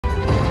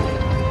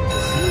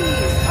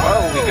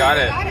got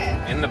it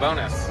in the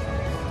bonus.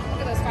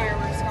 Look at those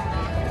fireworks going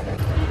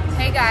off.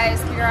 Hey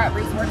guys, we are at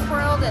Resorts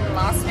World in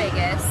Las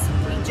Vegas.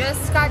 We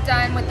just got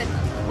done with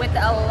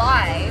a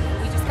live.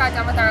 We just got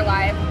done with our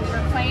live. We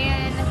were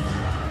playing,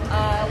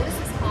 what is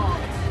this called?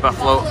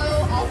 Buffalo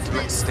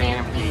Ultimate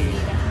Stampede.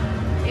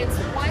 It's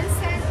 1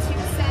 cent, 2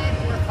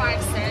 cent, or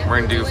 5 cent.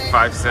 We're gonna do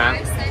 5 cent.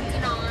 5 cent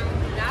and on.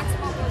 That's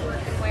what we're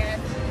working with.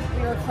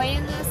 We were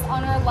playing this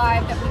on our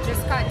live that we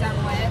just got done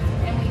with,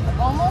 and we've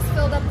almost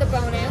filled up the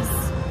bonus.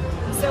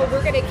 So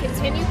we're gonna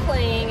continue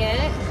playing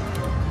it.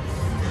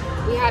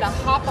 We had to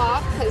hop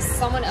off because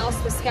someone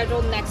else was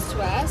scheduled next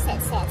to us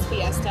at Slots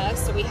Fiesta,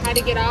 so we had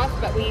to get off,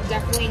 but we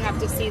definitely have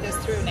to see this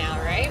through now,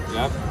 right?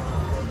 Yep.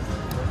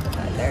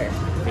 Right there.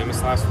 Famous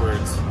last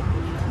words.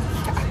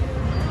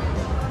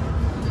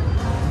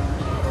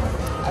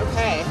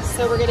 Okay,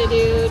 so we're gonna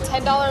do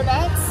 $10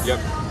 bets. Yep.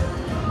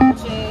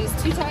 Which is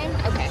 2 times.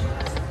 Okay.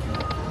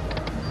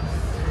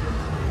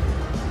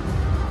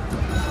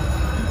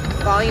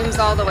 Volume's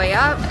all the way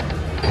up.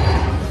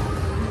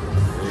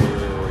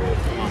 Ooh,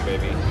 come on,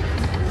 baby.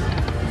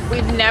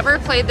 We've never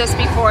played this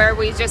before.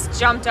 We just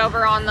jumped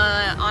over on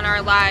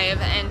our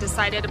live and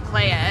decided to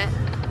play it.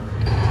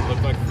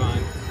 Looked like fun.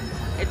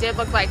 It did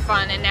look like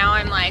fun, and now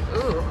I'm like,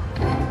 ooh.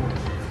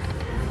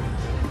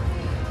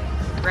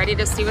 Ready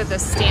to see what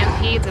this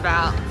Stampede's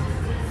about.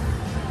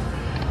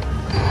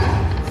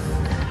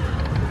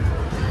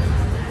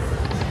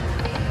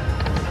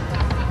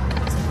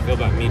 Fill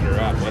that meter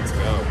up. Let's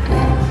go.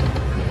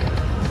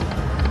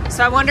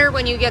 So I wonder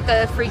when you get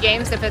the free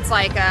games if it's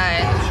like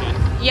a... Option.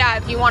 Yeah,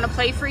 if you want to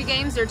play free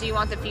games, or do you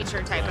want the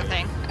feature type of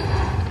thing?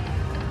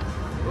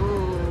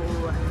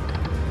 Ooh.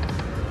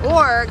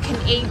 Or can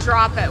 8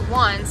 drop at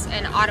once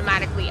and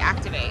automatically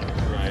activate?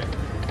 Right.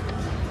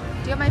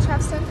 Do you have my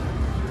chapstick?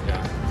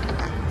 Yeah.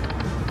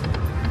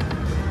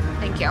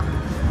 Thank you.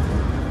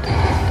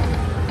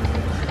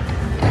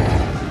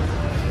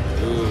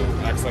 Ooh,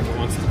 acts like it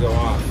wants to go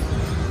off.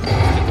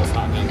 Let's get those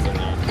hot guns in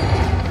there.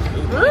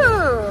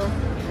 Ooh.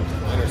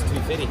 Miner's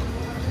 250.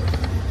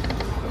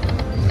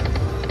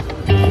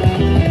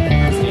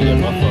 That's the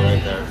Buffalo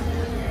right there.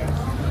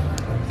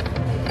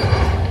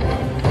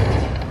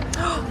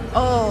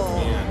 Oh.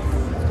 Man.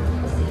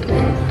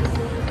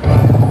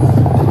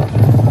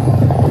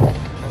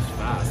 That's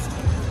fast.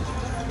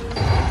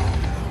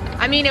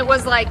 I mean, it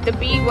was like the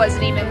bead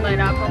wasn't even lit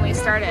up when we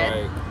started.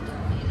 Right.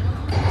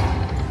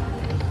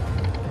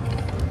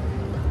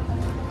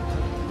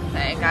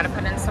 Okay, gotta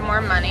put in some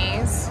more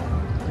monies.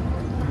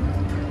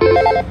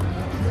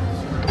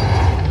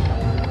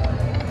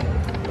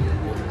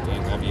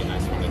 Dang, that'd be a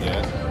nice one to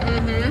get.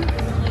 Mm-hmm.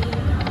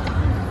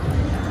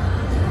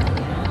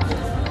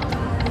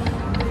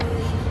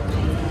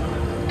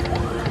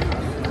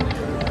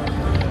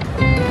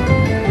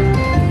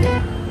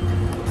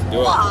 Do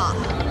it.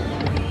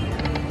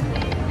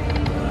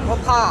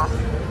 Whoopah.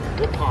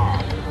 Whoopah.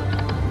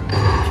 You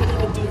can't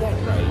even do that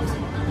right.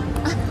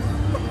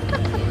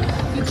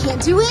 You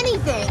can't do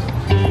anything.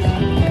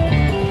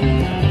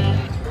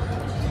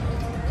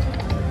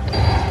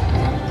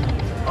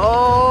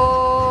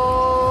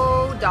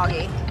 Oh,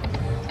 doggy.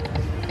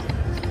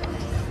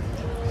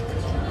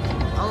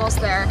 Almost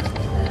there.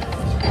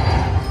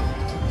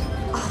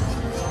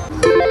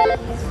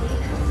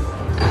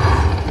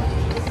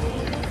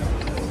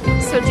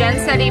 So Jen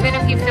said even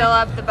if you fill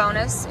up the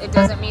bonus, it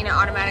doesn't mean it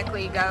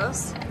automatically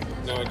goes?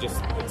 No, it's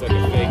like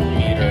a fake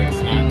meter.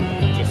 It's not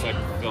just like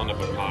filling up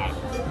a pot.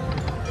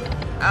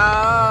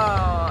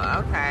 Oh,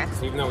 okay.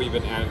 So even though we've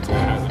been adding to it, it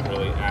hasn't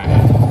really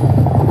added.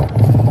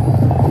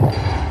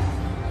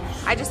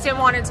 I just didn't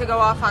want it to go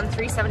off on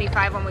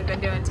 $3.75 when we've been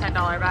doing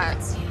 $10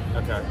 bets.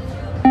 Okay.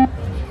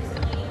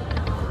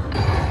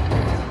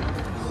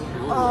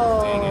 Ooh,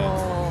 Oh. dang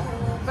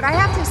it. But I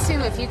have to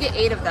assume if you get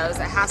 8 of those,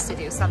 it has to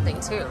do something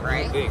too,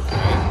 right? I think,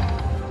 right?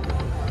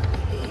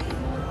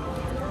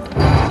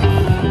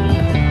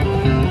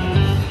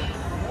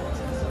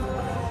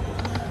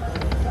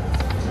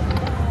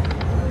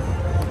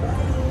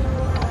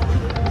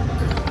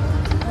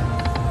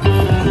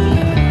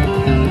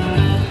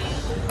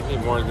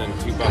 More than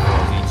 2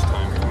 buffaloes each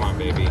time. Come on,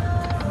 baby.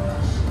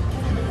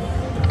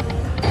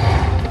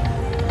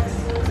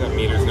 That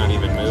meter's not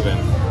even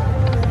moving.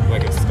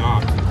 Like it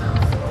stopped.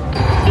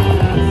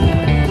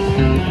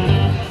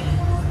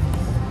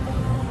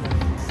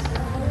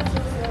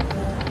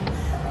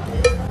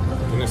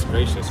 Goodness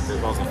gracious,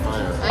 great balls of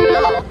fire. I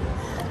know.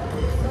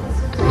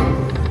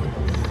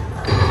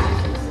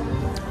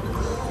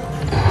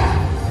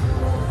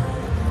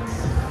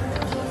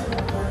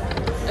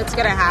 It's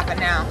gonna happen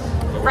now.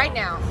 Right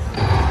now.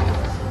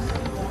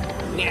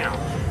 Meow.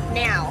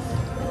 Now.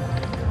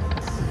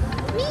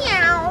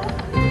 Meow.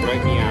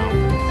 Right meow.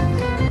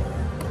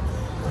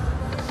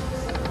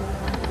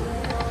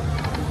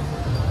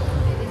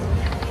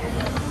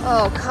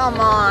 Oh, come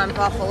on,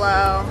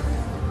 Buffalo.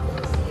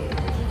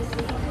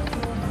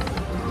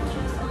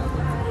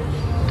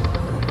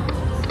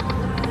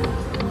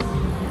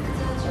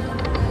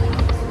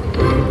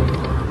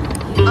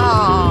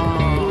 Oh.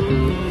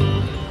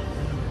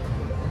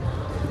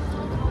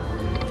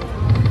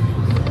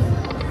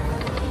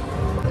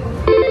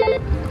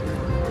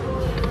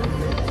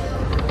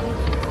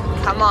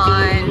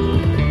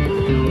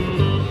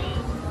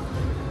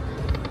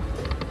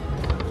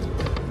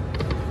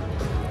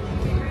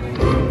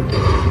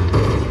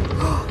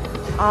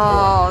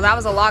 Oh, that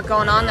was a lot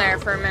going on there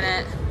for a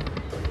minute.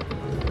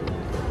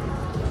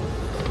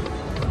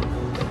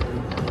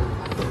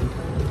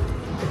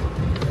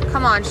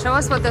 Come on, show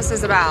us what this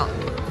is about.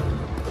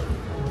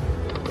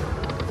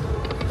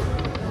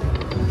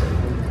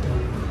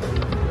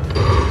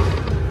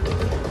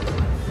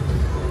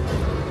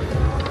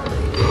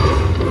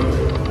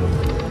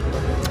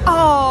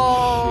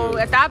 Oh,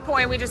 at that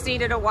point, we just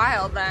needed a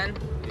wild then.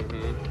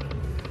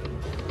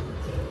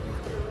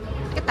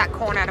 Get that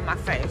corn out of my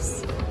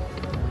face.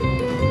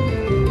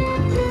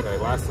 Okay,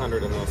 last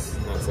 100 in this,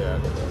 and that's it.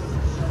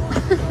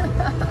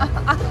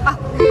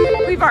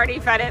 We've already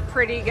fed it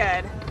pretty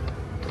good.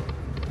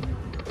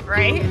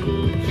 Right?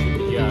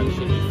 Yeah, it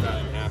should be fat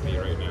and happy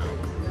right now.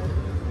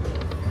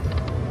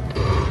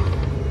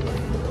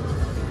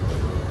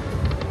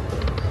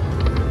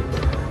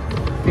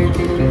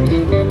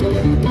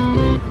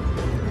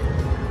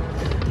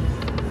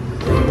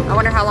 I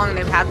wonder how long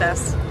they've had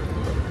this.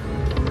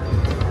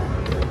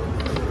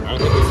 I don't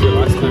think it was here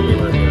last time we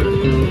were here.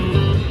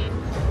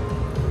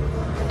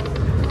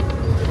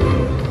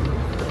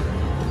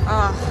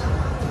 Oh.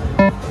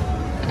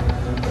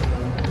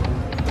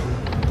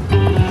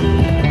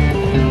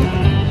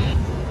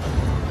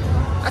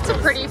 That's a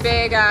pretty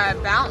big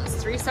bounce.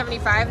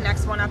 375,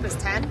 next one up is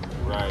 10.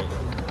 Right.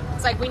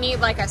 It's like we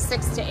need like a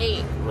 6 to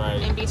 8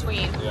 Right. in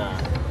between. Yeah.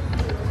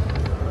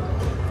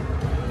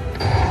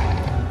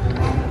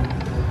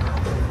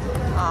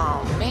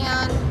 Oh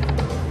man.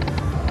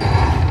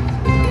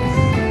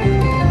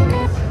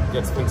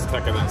 It's been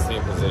stuck in that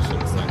same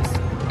position since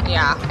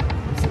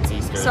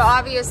Easter. So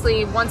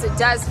obviously once it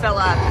does fill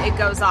up, it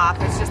goes off.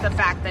 It's just the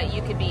fact that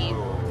you could be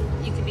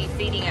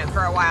feeding it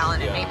for a while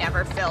and it may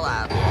never fill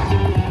up.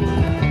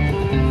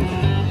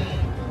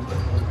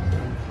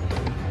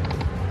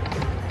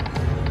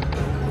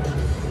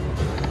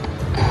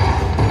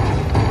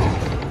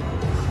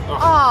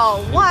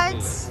 Oh,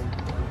 what?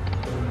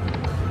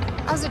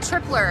 That was a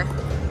tripler.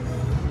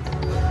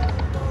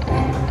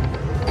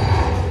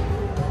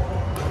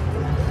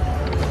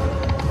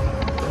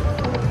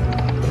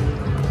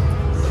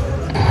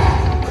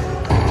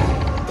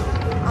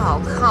 Oh,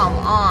 come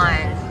on.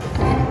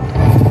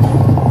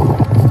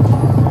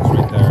 It's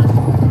right there.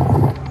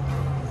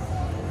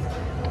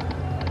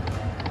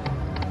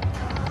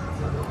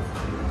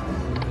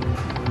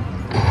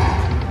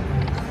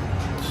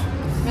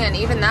 Man,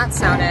 even that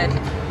sounded.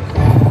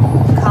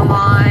 Come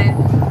on.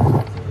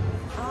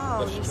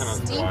 Oh, you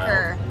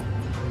stinker.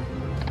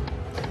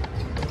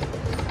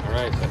 All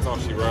right, that's all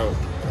she wrote.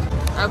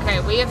 Okay,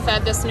 we have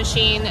fed this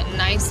machine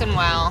nice and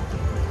well.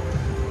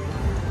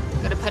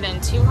 Gonna put in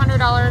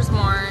 $200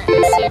 more and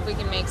see if we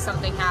can make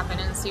something happen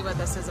and see what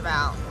this is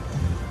about.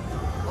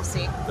 We'll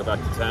see. Go back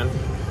to 10.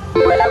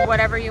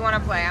 Whatever you want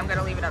to play, I'm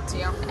gonna leave it up to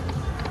you.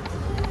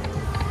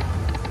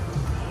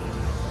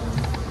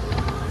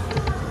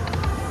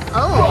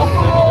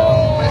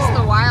 Oh, at least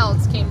the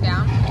wilds came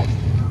down.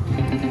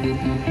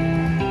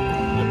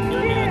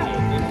 Pure magic,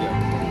 thank you.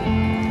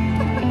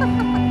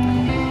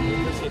 We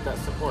appreciate that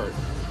support.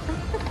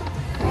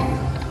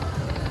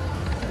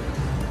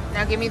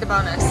 Now give me the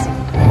bonus.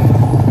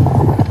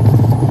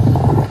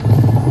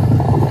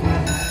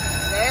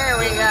 There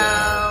we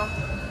go.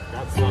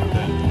 Got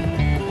something.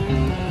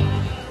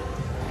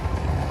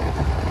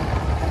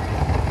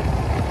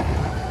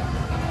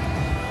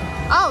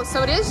 Oh,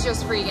 so it is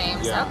just free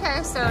games. Yeah.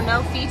 Okay, so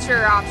no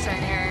feature option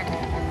here.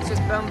 It's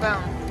just boom,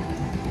 boom.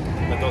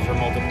 But those are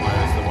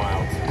multipliers, the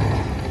wilds.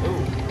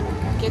 Ooh.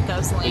 Get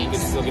those But you can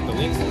links. still get the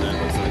links in there.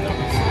 Looks like,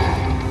 obviously.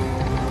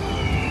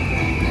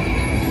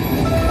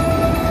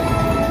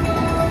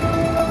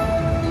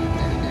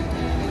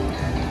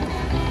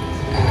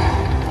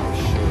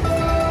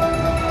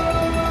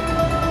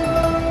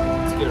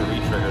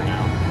 Trigger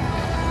now.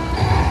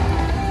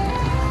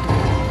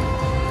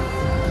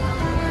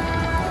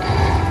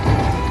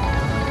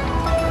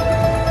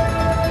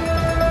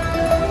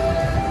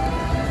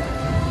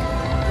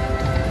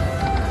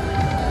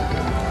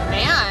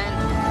 Man.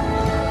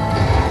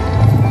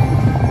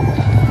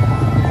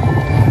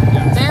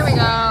 There we go.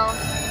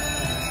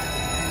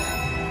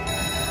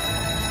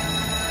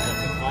 Got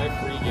the 5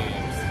 free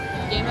games.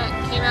 Came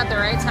at the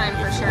right time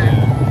for sure.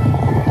 Yeah.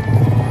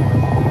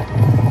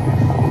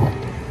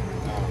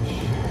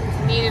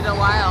 Needed a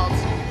wild.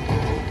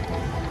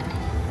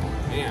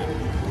 Man.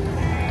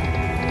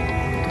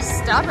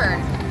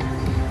 Stubborn.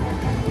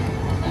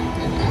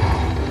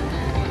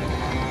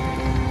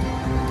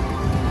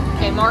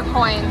 Okay, more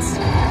coins.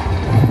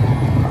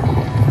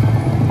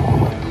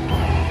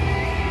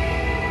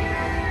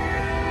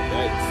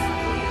 Yikes.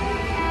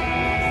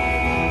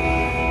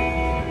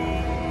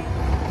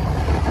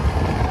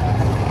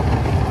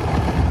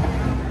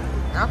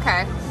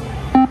 Okay.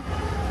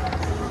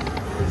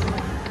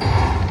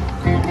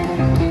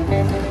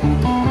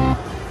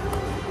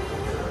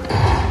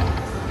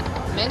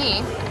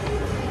 Mini.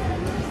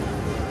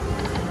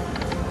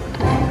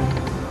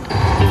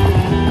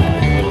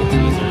 Little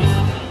teasers.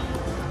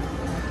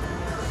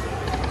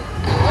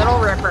 Little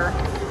Ripper.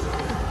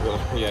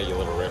 Yeah, you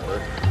little ripper.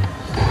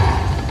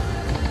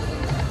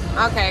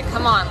 Okay,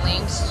 come on,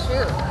 Lynx.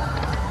 Shoot.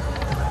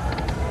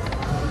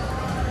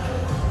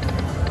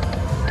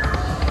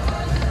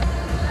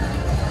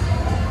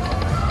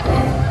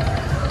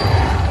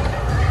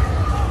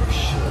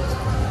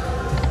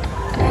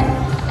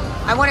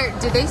 I wonder,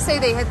 did they say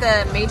they hit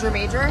the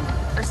major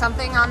or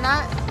something on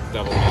that?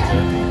 Double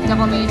major.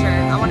 Double major.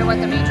 I wonder what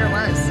the major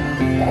was.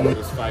 It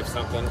was 5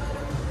 something.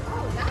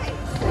 Oh, nice.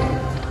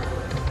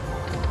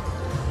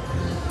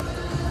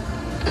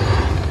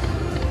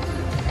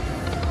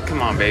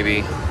 Come on,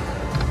 baby.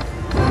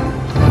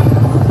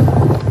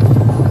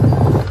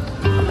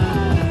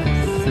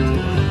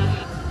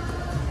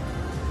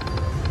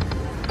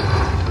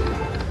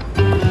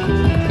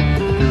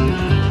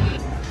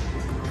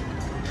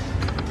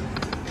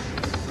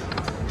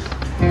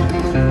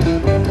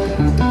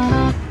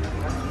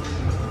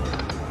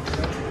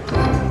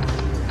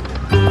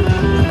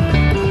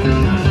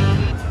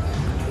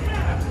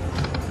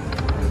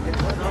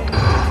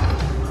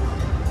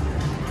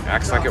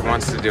 Acts like it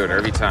wants to do it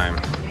every time.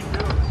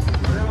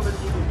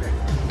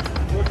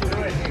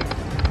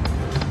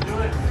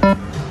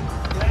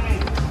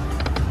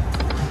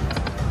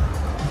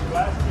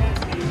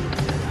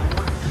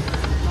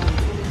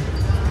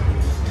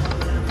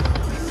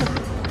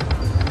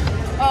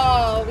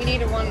 Oh, we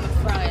needed one in the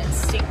front.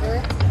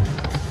 Stinker.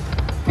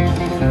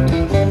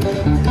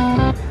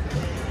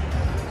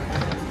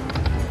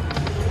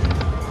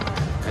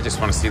 I just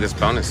want to see this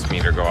bonus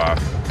meter go off.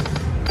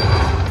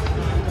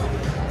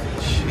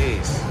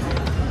 Jeez.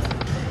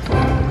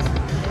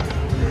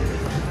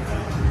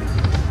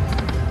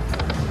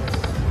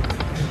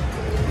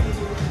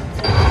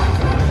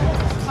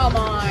 Come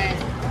on.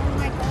 Oh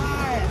my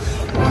gosh.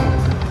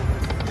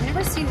 I've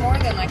never seen more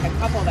than like a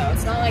couple though.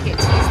 It's not like it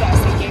teased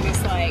us and gave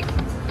us like,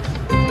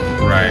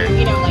 Right.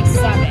 you know, like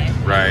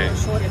 7. Right. We're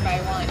shorted by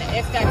 1.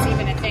 If that's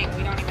even a thing,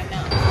 we don't even know.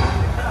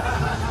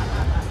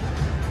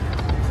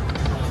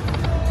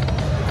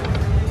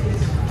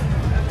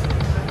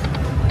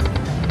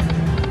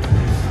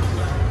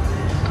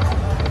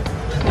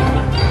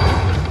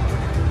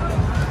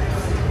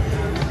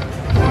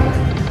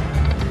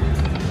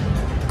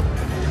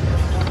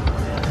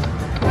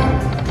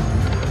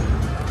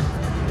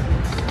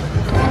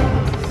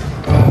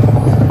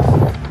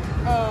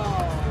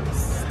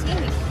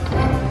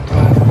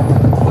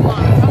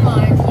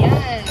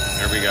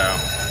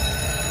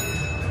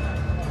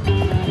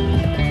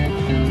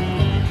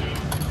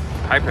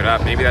 Hype it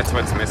up. Maybe that's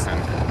what's missing.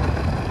 You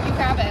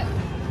have it.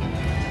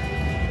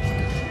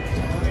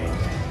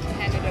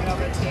 Handed it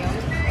over to you.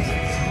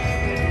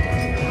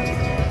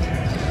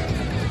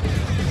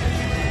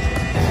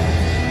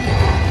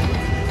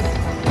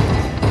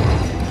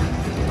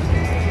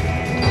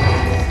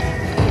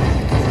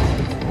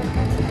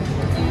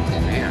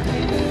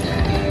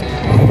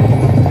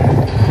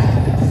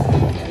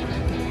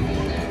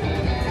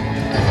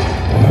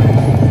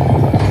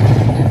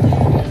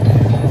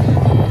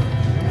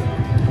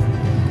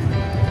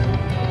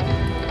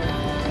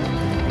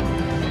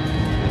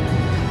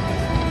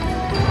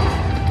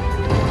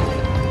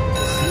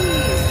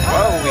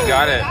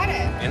 Got it.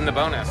 In the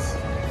bonus.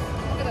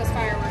 Look at those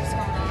fireworks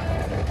going on.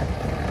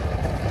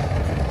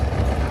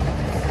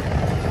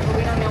 But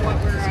we don't know what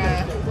we're...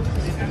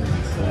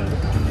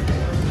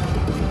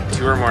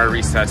 2 or more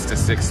resets to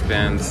 6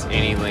 spins.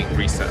 Any link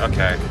reset.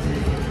 Okay.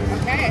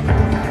 Okay.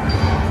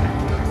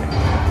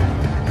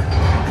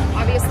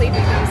 Obviously, if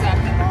it goes up,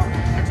 then we'll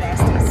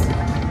adjust as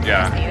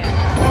needed.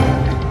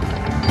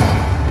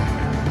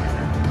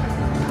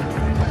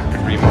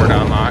 3 more to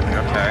unlock.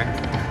 Okay.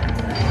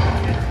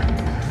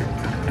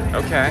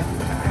 Okay.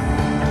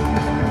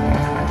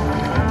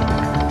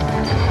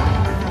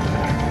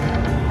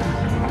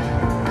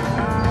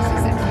 This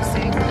is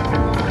interesting.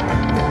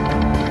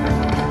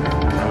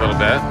 A little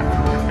bit.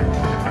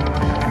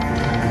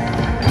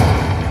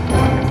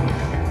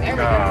 There we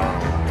go.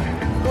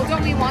 Well,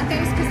 don't we want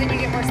those? Because then you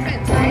get more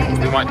spins, right?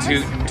 We want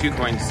two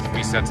coins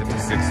resets it to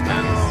 6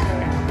 spins.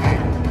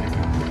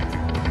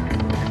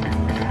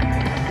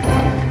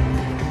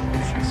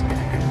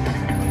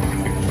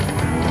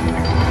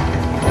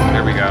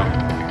 There we go.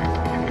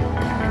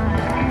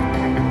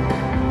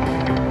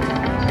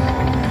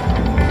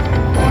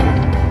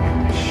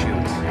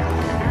 Shoot.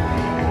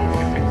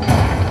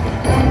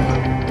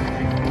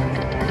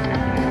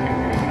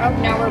 Oh,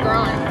 now we're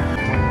growing.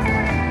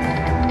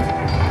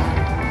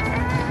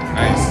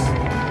 Nice.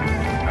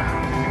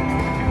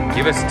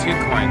 Give us 2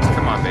 coins.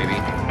 Come on, baby.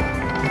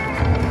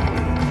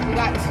 We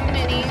got 2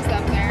 minis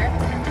up there.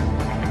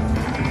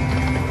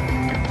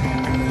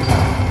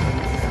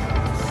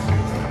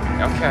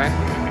 Okay.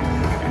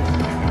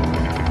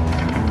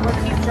 Or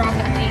keep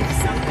dropping links,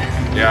 something.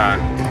 Yeah.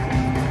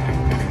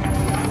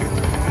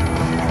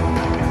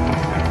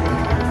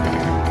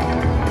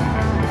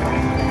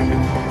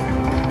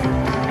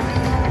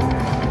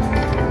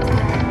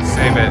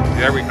 Save it.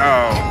 There we go.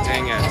 Oh,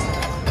 dang it.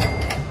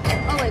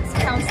 Oh, it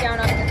counts down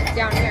up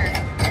down here.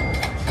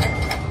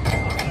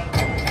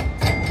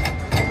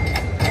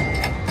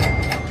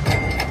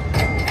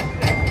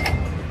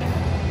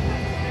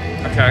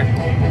 Okay.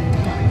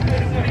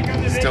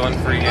 still in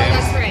free games. Oh,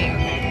 that's right.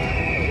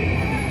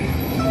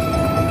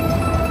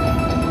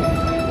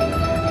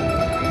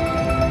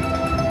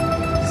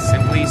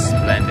 Simply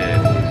splendid.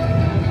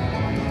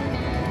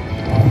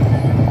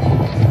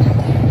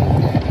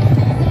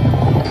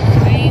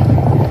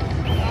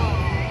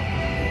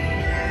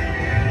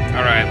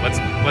 All right,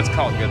 let's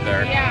call it good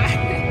there.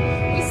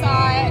 Yeah, we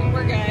saw it.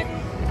 We're good.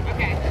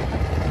 Okay.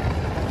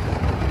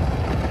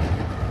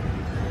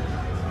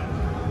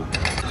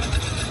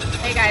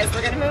 Hey guys,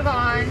 we're gonna move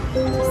on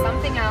to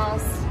something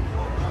else.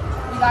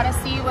 We gotta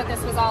see what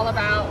this was all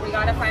about. We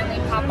gotta finally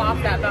pop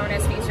off that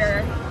bonus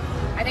feature.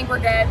 I think we're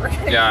good. We're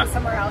gonna go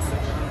somewhere else.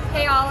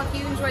 Hey all, if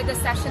you enjoyed this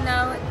session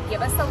though,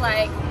 give us a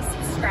like,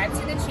 subscribe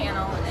to the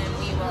channel, and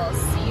we will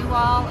see you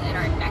all in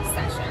our next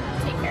session.